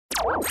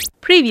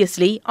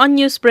Previously on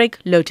Newsbreak,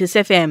 Lotus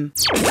FM.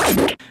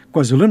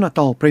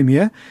 KwaZulu-Natal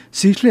Premier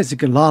Sihle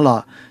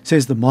Zikalala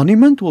says the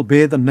monument will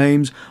bear the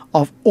names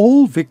of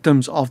all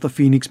victims of the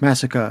Phoenix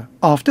massacre.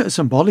 After a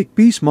symbolic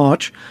peace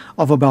march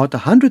of about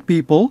 100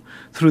 people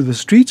through the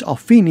streets of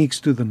Phoenix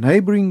to the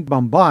neighbouring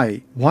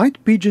Bhambhayi,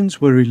 white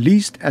pigeons were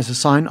released as a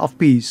sign of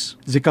peace.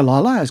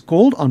 Zikalala has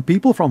called on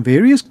people from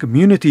various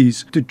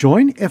communities to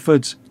join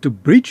efforts to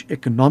bridge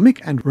economic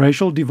and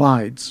racial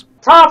divides.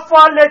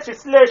 Tougher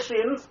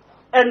legislations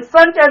and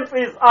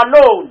sentences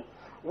alone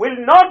will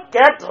not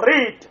get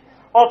rid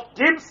of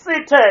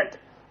deep-seated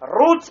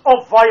roots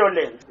of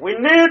violence. We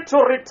need to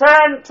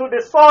return to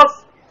the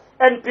source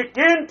and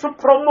begin to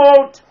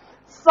promote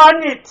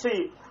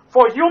sanity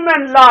for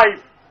human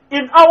life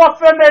in our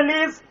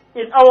families,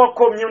 in our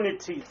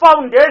communities.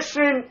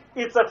 Foundation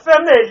is a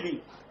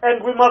family,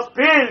 and we must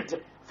build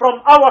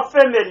from our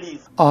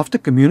families. After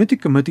community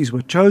committees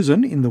were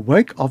chosen in the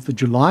wake of the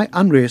July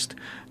unrest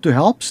to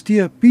help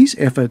steer peace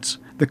efforts,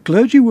 the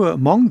clergy were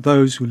among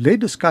those who led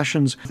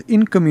discussions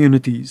in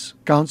communities.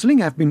 Counselling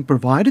have been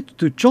provided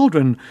to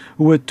children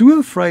who were too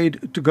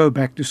afraid to go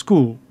back to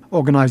school.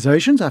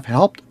 Organisations have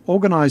helped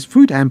organise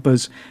food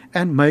hampers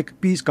and make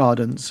peace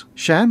gardens.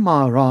 Sham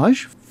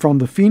Maharaj from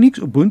the Phoenix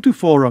Ubuntu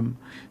Forum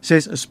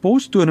says a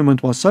sports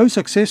tournament was so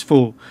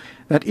successful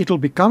that it will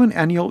become an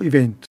annual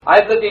event.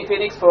 I've lived in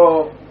Phoenix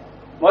for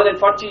more than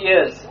 40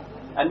 years,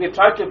 and we've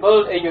tried to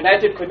build a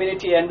united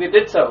community, and we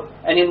did so.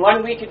 And in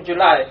 1 week in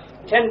July,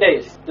 10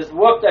 days, this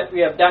work that we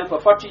have done for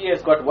 40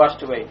 years got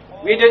washed away.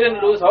 We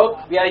didn't lose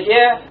hope. We are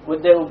here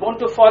with the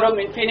Ubuntu Forum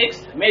in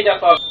Phoenix, made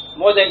up of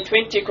more than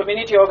 20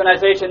 community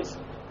organizations,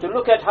 to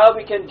look at how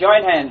we can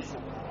join hands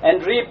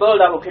and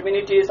rebuild our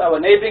communities, our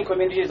neighbouring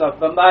communities of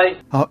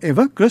Bhambhayi.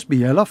 However, Chris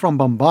Biela from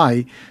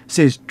Bhambhayi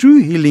says true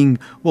healing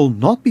will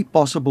not be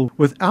possible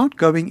without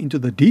going into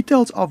the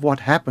details of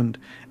what happened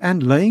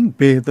and laying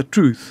bare the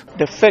truth.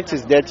 The fact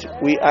is that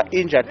we are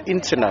injured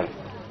internal,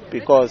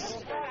 because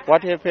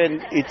what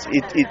happened,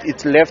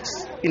 it left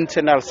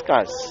internal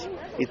scars.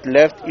 It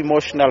left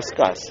emotional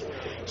scars.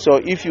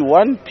 So if you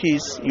want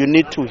peace, you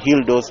need to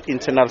heal those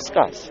internal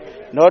scars.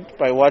 Not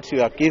by what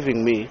you are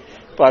giving me,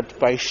 but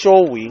by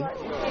showing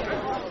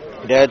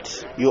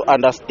that you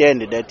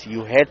understand that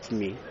you hate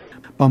me.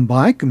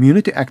 Bhambhayi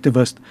community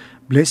activist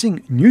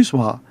Blessing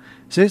Newswa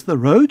says the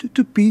road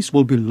to peace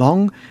will be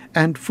long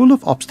and full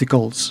of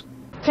obstacles.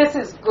 Peace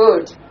is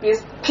good.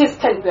 Peace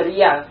can be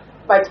real.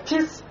 But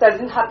peace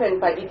doesn't happen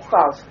by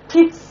itself.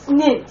 Peace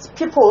needs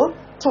people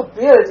to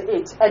build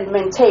it and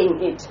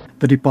maintain it.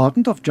 The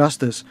Department of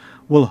Justice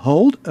will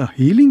hold a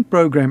healing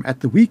program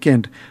at the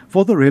weekend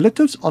for the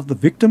relatives of the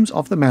victims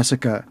of the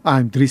massacre.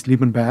 I'm Dries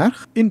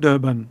Liebenberg in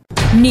Durban.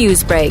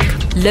 Newsbreak,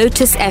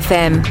 Lotus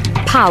FM,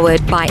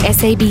 powered by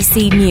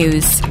SABC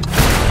News.